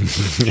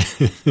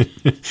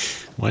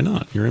 Why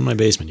not? You're in my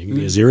basement. You can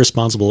be as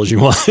irresponsible as you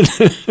want.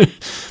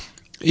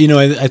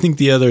 I think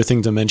the other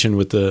thing to mention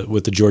with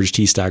the George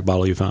T. Stagg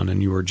bottle you found,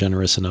 and you were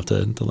generous enough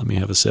to let me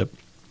have a sip.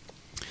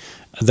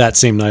 That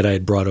same night, I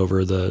had brought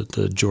over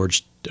the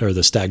George or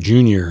the Stagg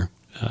Junior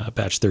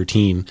batch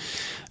 13,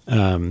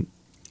 and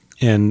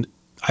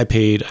I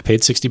paid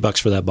 $60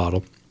 for that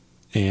bottle,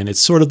 and it's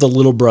sort of the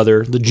little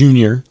brother, the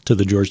junior to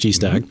the George T.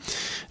 Stagg.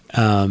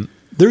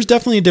 There's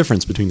definitely a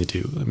difference between the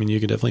two. I mean, you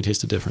can definitely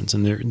taste the difference,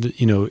 and there,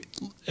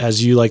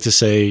 as you like to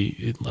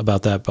say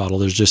about that bottle,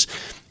 there's just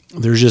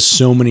there's just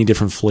so many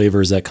different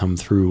flavors that come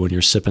through when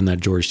you're sipping that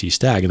George T.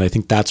 Stagg. And I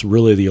think that's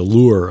really the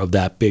allure of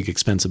that big,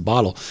 expensive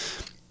bottle.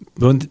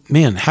 But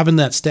man, having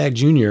that Stagg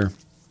Junior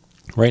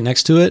right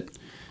next to it,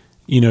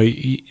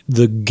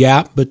 the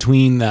gap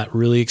between that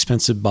really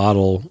expensive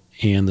bottle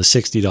and the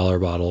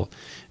 $60 bottle,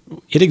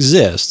 it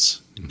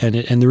exists,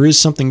 and there is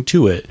something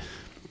to it.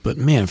 But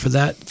man, for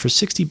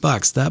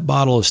 $60, that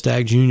bottle of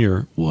Stagg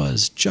Junior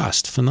was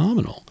just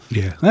phenomenal.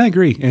 Yeah, I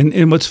agree.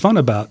 And what's fun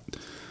about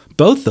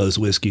both those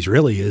whiskeys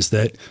really is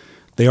that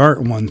they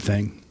aren't one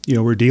thing.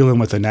 We're dealing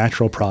with a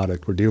natural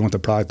product. We're dealing with a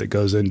product that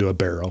goes into a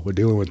barrel. We're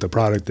dealing with the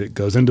product that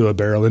goes into a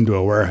barrel, into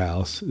a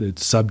warehouse.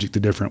 It's subject to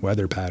different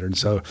weather patterns.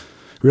 So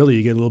really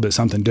you get a little bit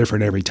something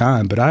different every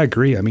time. But I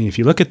agree. I mean, if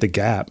you look at the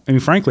gap,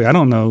 frankly, I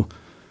don't know.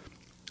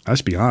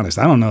 Let's be honest.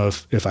 I don't know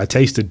if I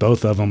tasted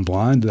both of them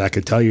blind that I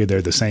could tell you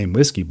they're the same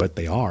whiskey, but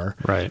they are.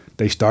 Right.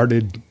 They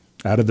started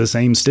out of the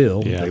same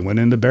still. Yeah. They went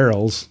into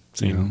barrels.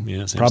 Same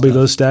probably stuff.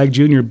 Those Stagg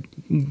Junior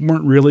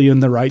weren't really in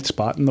the right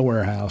spot in the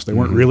warehouse. They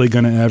weren't really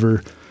going to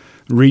ever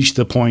reach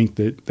the point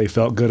that they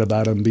felt good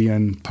about them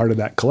being part of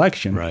that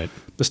collection. Right.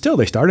 But still,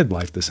 they started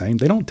life the same.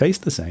 They don't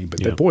taste the same,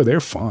 but they're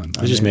fun.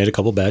 They just made a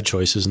couple bad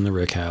choices in the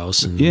rick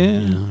house. And,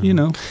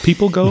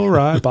 people go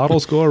awry,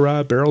 bottles go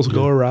awry, barrels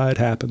go awry. It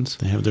happens.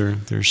 They have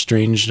their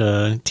strange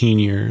teen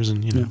years,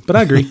 and Yeah. But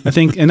I agree. I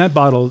think in that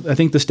bottle, I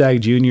think the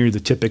Stagg Junior, the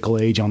typical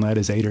age on that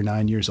is 8 or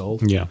 9 years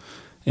old. Yeah.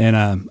 And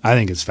I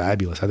think it's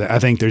fabulous. I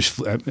think there's,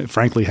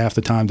 frankly, half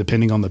the time,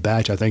 depending on the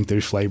batch, I think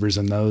there's flavors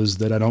in those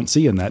that I don't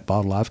see in that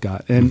bottle I've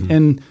got.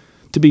 And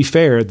to be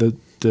fair,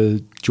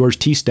 the George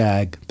T.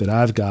 Stagg that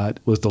I've got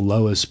was the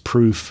lowest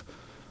proof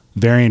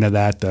variant of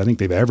that I think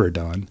they've ever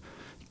done.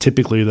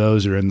 Typically,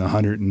 those are in the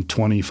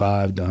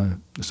 125.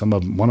 One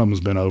of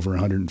them's been over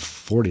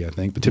 140, I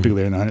think, but typically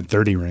they're in the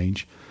 130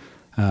 range.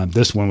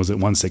 This one was at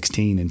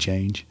 116 and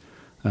change.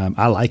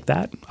 I like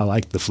that. I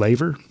like the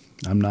flavor.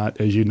 I'm not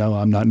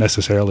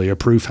necessarily a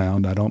proof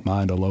hound. I don't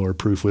mind a lower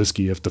proof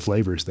whiskey if the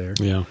flavor's there.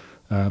 Yeah.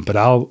 But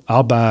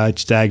I'll buy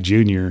Stagg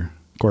Junior.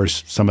 Of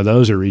course, some of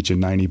those are reaching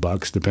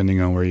 $90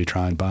 depending on where you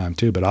try and buy them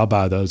too. But I'll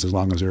buy those as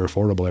long as they're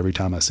affordable every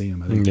time I see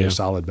them. I think they're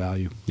solid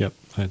value. Yep,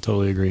 I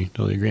totally agree.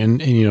 And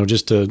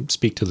just to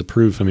speak to the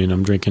proof,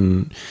 I'm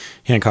drinking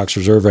Hancock's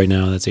Reserve right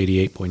now. That's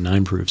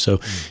 88.9 proof.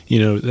 So,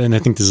 and I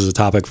think this is a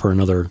topic for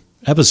another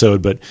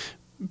episode. But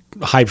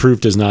high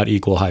proof does not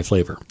equal high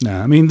flavor.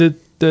 No,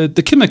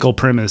 the chemical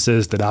premise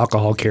is that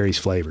alcohol carries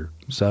flavor.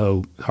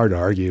 So hard to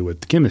argue with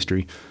the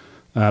chemistry.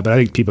 But I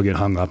think people get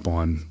hung up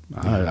on,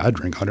 I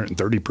drink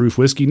 130 proof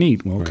whiskey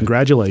neat. Well,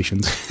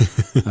 Congratulations.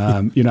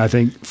 I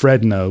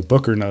think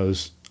Booker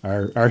knows,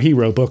 our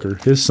hero Booker,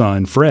 his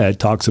son Fred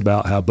talks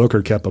about how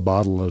Booker kept a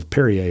bottle of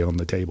Perrier on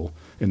the table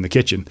in the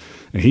kitchen.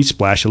 And he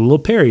splashed a little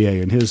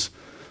Perrier in his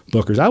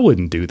Booker's. I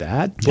wouldn't do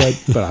that,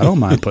 but I don't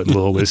mind putting a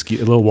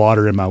little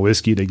water in my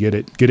whiskey to get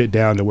it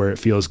down to where it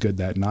feels good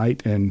that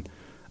night. And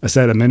I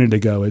said a minute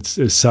ago,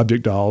 it's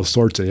subject to all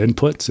sorts of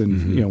inputs,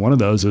 and one of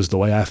those is the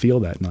way I feel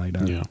that night.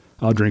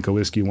 I'll drink a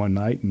whiskey one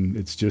night, and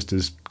it's just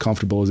as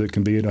comfortable as it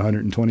can be at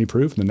 120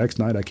 proof. And the next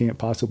night, I can't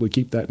possibly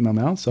keep that in my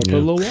mouth, so I put a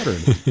little water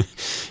in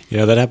it.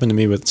 Yeah, that happened to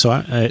me with. So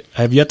I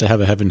have yet to have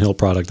a Heaven Hill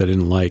product I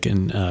didn't like,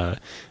 and I've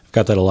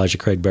got that Elijah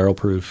Craig barrel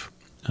proof.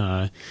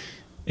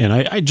 And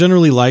I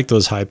generally like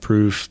those high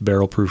proof,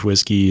 barrel proof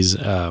whiskeys.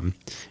 And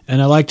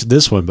I liked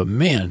this one, but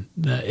man,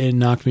 it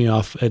knocked me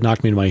off. It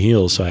knocked me to my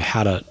heels. So I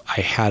had to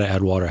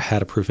add water. I had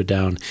to proof it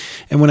down.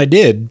 And when I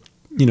did,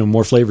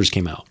 more flavors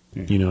came out,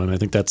 and I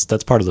think that's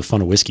part of the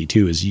fun of whiskey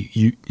too, is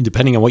you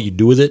depending on what you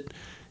do with it,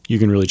 you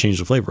can really change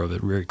the flavor of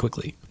it very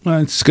quickly. Well,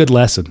 it's a good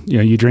lesson.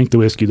 You drink the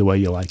whiskey the way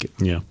you like it.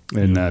 Yeah.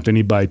 And if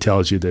anybody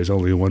tells you there's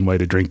only one way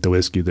to drink the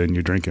whiskey, then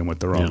you're drinking with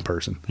the wrong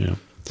person. Yeah.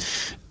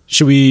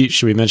 Should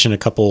we mention a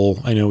couple?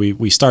 I know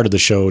we started the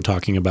show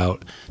talking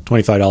about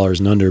 $25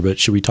 and under, but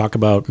should we talk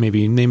about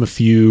maybe name a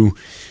few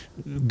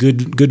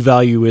good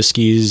value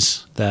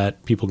whiskeys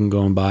that people can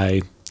go and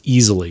buy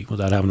easily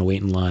without having to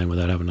wait in line,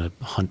 without having to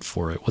hunt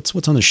for it?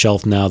 What's on the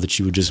shelf now that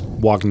you would just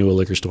walk into a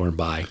liquor store and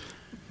buy?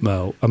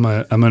 Well, I'm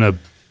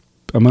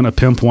gonna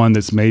pimp one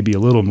that's maybe a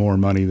little more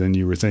money than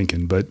you were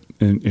thinking, but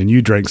and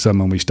you drank some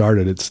when we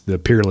started. It's the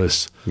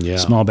Peerless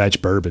small batch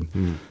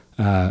bourbon.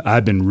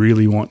 I've been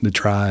really wanting to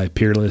try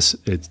Peerless.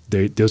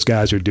 Those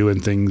guys are doing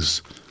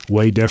things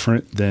way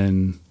different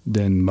than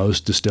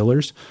most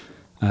distillers,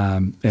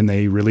 and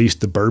they released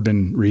the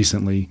bourbon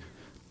recently.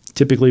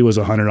 Typically was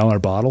a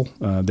 $100 bottle.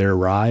 Their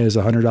rye is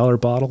a $100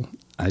 bottle.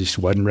 I just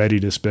wasn't ready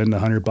to spend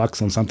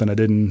 $100 on something I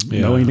didn't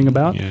know anything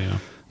about. Yeah.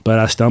 But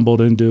I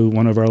stumbled into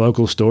one of our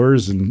local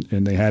stores and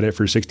they had it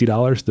for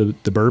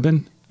 $60, the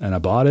bourbon, and I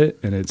bought it,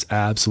 and it's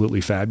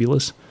absolutely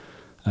fabulous.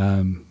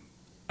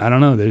 I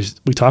don't know.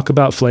 We talk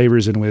about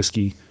flavors in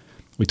whiskey.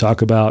 We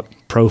talk about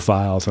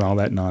profiles and all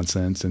that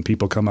nonsense, and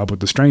people come up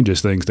with the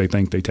strangest things they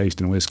think they taste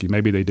in whiskey.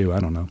 Maybe they do. I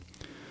don't know.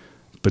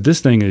 But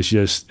this thing is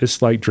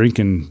it's like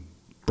drinking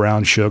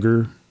brown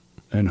sugar,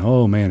 and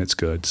oh man, it's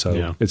good.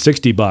 So It's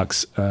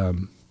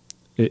 $60.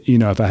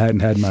 If I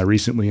hadn't had my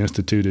recently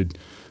instituted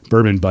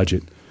bourbon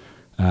budget,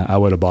 I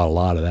would have bought a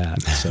lot of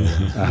that. So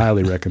I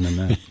highly recommend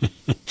that.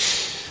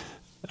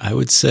 I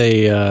would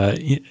say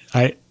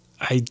I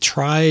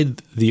tried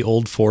the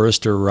Old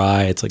Forester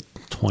rye. It's like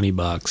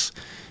 $20,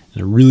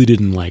 and I really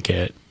didn't like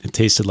it. It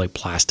tasted like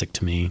plastic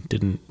to me.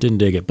 Didn't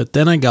dig it. But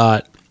then I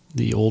got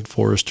the Old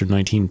Forester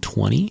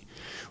 1920,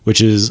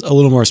 which is a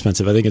little more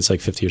expensive. I think it's like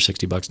 $50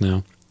 or $60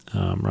 now,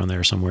 around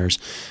there somewheres.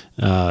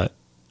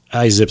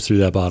 I zipped through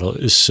that bottle.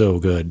 It's so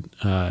good.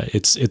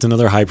 It's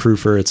another high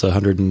proofer. It's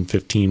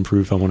 115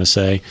 proof, I want to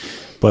say,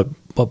 but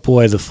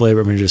boy, the flavor,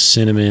 I mean, just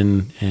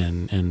cinnamon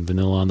and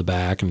vanilla on the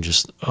back, and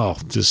just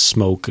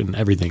smoke and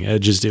everything.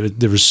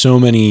 There were so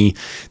many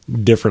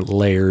different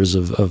layers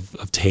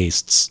of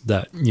tastes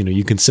that,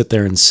 you can sit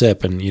there and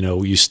sip, and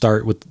you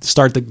start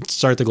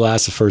the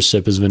glass. The first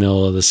sip is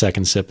vanilla, the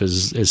second sip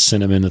is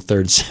cinnamon, the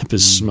third sip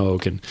is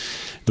smoke, and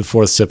the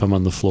fourth sip I'm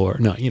on the floor.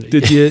 No,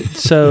 Did you?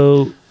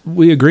 So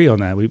we agree on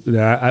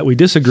that. We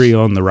disagree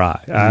on the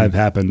rye. I've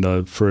happened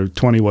to, for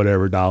 $20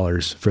 whatever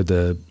for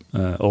the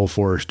Old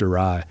Forester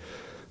rye.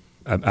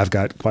 I've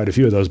got quite a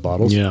few of those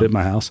bottles at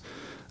my house.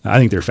 I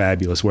think they're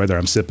fabulous, whether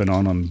I'm sipping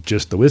on them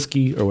just the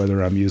whiskey or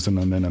whether I'm using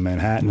them in a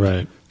Manhattan.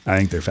 Right. I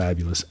think they're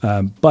fabulous.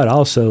 But I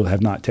also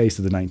have not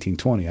tasted the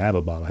 1920. I have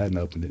a bottle. I hadn't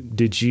opened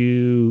it.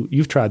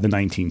 You've tried the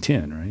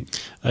 1910,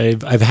 right?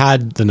 I've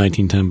had the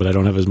 1910, but I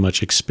don't have as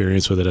much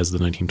experience with it as the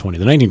 1920.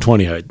 The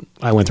 1920,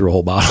 I went through a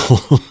whole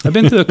bottle. I've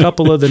been through a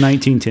couple of the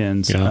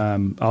 1910s. Yeah.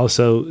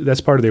 Also, that's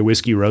part of their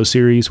Whiskey Row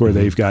series where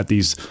they've got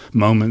these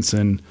moments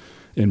in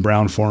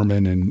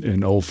Brown-Forman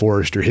and Old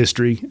Forester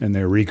history, and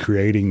they're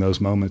recreating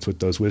those moments with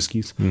those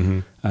whiskeys.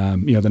 The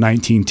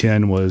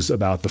 1910 was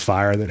about the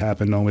fire that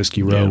happened on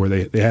Whiskey Row, where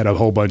they had a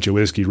whole bunch of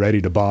whiskey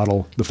ready to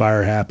bottle. The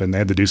fire happened. They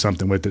had to do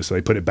something with it, so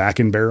they put it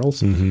back in barrels.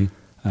 So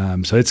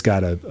it's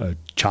got a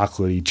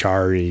chocolatey,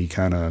 charry,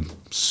 kind of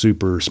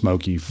super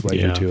smoky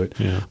flavor to it.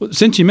 Yeah. Well,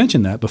 since you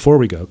mentioned that, before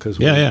we go, because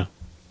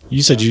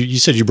you said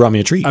you brought me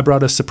a treat. I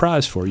brought a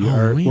surprise for you.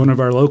 One of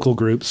our local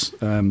groups,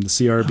 the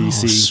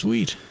CRBC,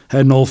 sweet,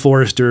 had an Old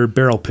Forester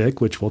barrel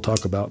pick, which we'll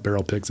talk about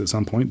barrel picks at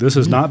some point. This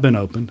has not been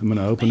opened. I'm going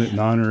to open it in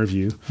honor of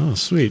you. Oh,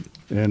 sweet.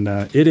 And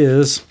it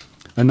is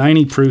a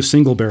 90 proof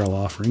single barrel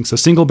offering. So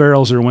single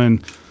barrels are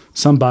when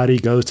somebody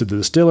goes to the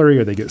distillery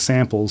or they get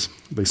samples.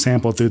 They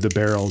sample through the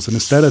barrels, and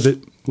instead of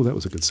it, that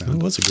was a good sound.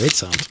 That was a great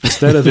sound.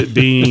 Instead of it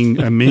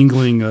being a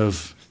mingling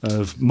of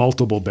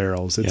multiple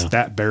barrels, it's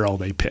that barrel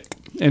they pick.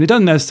 And it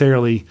doesn't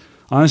necessarily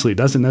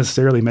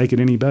make it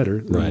any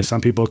better. Right.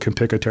 Some people can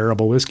pick a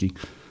terrible whiskey.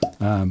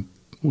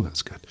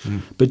 That's good.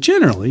 But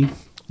generally,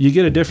 you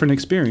get a different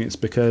experience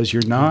because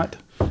you're not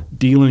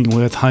dealing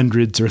with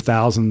hundreds or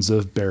thousands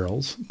of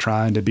barrels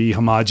trying to be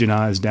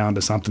homogenized down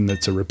to something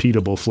that's a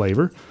repeatable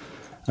flavor.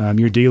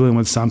 You're dealing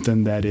with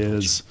something that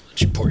is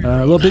a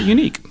little bit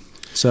unique.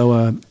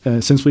 So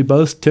since we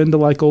both tend to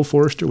like Old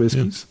Forester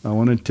whiskeys, I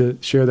wanted to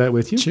share that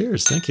with you.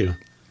 Cheers. Thank you.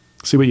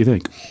 See what you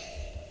think.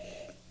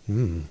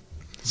 It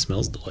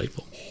smells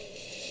delightful.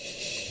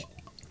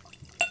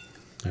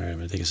 All right, I'm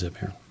going to take a sip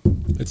here.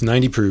 It's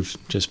 90 proof,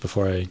 just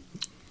before I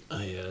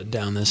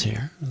down this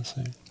here. Let's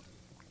see.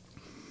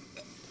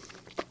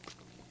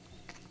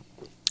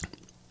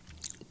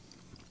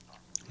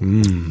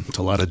 It's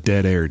a lot of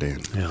dead air, Dan.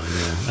 Yeah,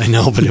 I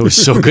know, but it was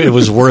so good. It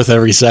was worth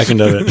every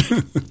second of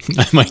it.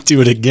 I might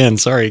do it again.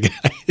 Sorry,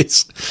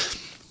 guys.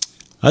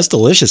 That's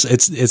delicious.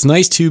 It's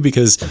nice, too,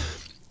 because,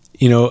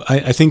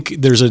 I think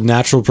there's a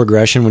natural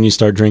progression when you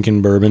start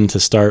drinking bourbon to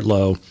start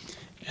low,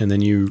 and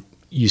then you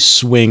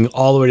swing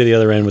all the way to the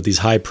other end with these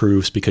high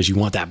proofs because you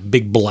want that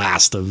big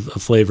blast of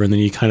flavor, and then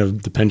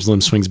the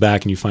pendulum swings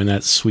back and you find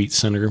that sweet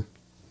center.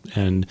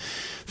 And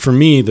for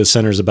me, the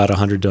center is about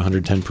 100 to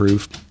 110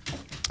 proof.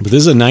 But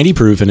this is a 90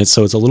 proof, and it's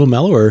a little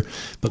mellower.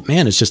 But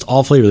man, it's just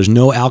all flavor. There's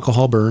no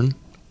alcohol burn.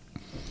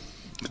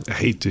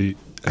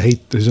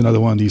 There's another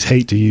one of these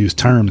hate to use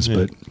terms,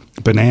 but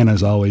banana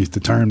is always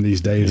the term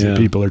these days that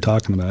people are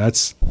talking about.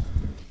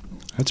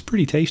 That's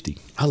pretty tasty.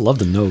 I love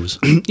the nose.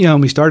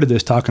 We started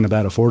this talking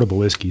about affordable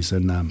whiskeys,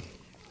 and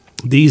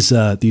these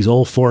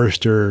Old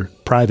Forester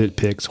private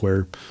picks,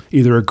 where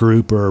either a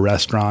group or a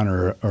restaurant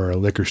or a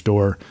liquor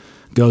store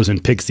goes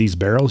and picks these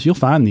barrels, you'll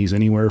find these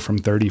anywhere from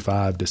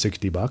 $35 to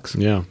 $60.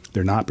 Yeah,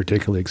 they're not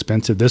particularly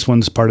expensive. This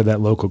one's part of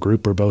that local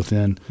group we're both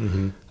in,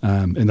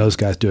 and those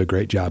guys do a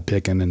great job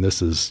picking. And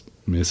this is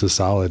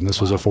solid. And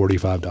this was a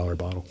 $45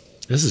 bottle.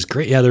 This is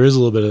great. Yeah, there is a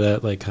little bit of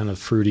that like kind of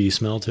fruity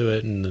smell to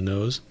it in the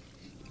nose.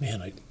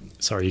 Man,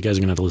 sorry, you guys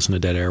are gonna have to listen to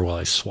dead air while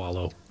I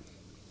swallow.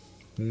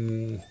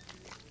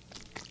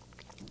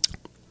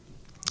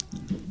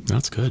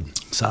 That's good.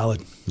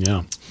 Solid.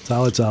 Yeah.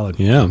 Solid.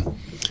 Yeah.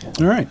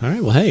 All right.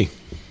 Well, hey,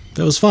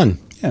 that was fun.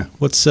 Yeah.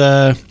 What's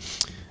the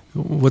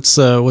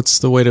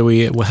way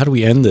how do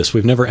we end this?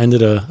 We've never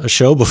ended a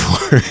show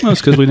before. Well,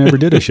 it's because we never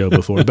did a show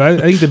before. But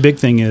I think the big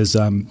thing is,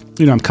 I'm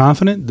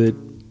confident that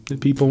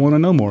people want to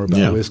know more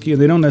about whiskey,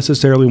 and they don't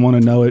necessarily want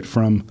to know it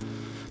from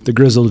the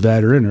grizzled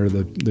veteran or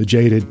the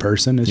jaded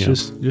person. It's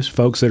just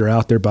folks that are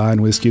out there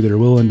buying whiskey that are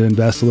willing to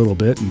invest a little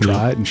bit and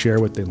try it and share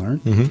what they learn.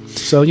 Mm-hmm.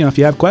 So, if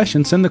you have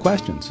questions, send the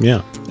questions.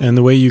 Yeah. And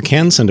the way you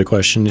can send a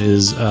question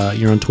is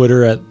you're on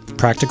Twitter at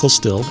Practical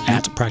Still,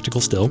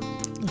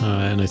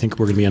 and I think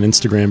we're going to be on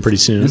Instagram pretty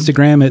soon.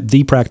 Instagram at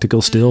The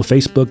Practical Still,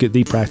 Facebook at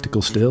The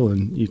Practical Still,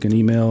 and you can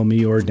email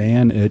me or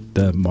Dan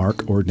at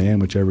Mark or Dan,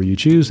 whichever you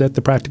choose, at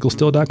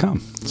thepracticalstill.com.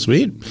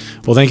 Sweet.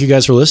 Well, thank you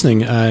guys for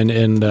listening,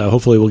 and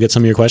hopefully we'll get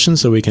some of your questions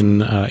so we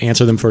can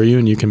answer them for you,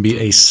 and you can be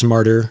a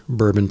smarter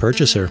bourbon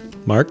purchaser.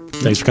 Mark,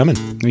 thanks for coming.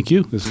 Thank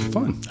you. This was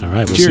fun. All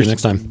right. We'll Cheers. see you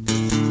next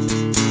time.